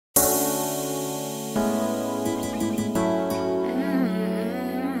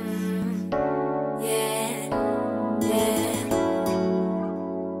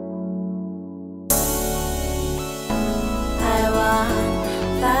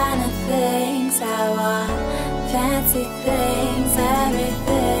fancy things, everything,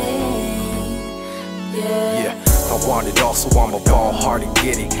 yeah. I want it all, so I'ma ball hard and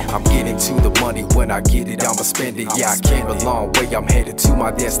get it. I'm getting to the money, when I get it, I'ma spend it. Yeah, I came a long way, I'm headed to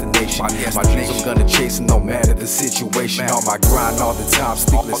my destination. My dreams I'm gonna chase it, no matter the situation. On my grind all the time,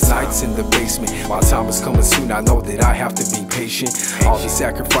 sleepless nights in the basement. My time is coming soon, I know that I have to be patient. All these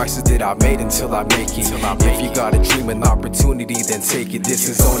sacrifices that I made until I make it. If you got a dream and opportunity, then take it. This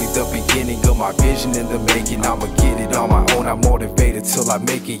is only the beginning of my vision in the making. I'ma get it on my own, I'm motivated till I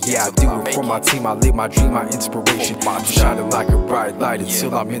make it. Yeah, I do it for my team, I live my dream, my inspiration. I'm shining like a bright light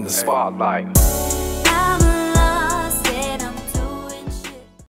until I'm in the spotlight.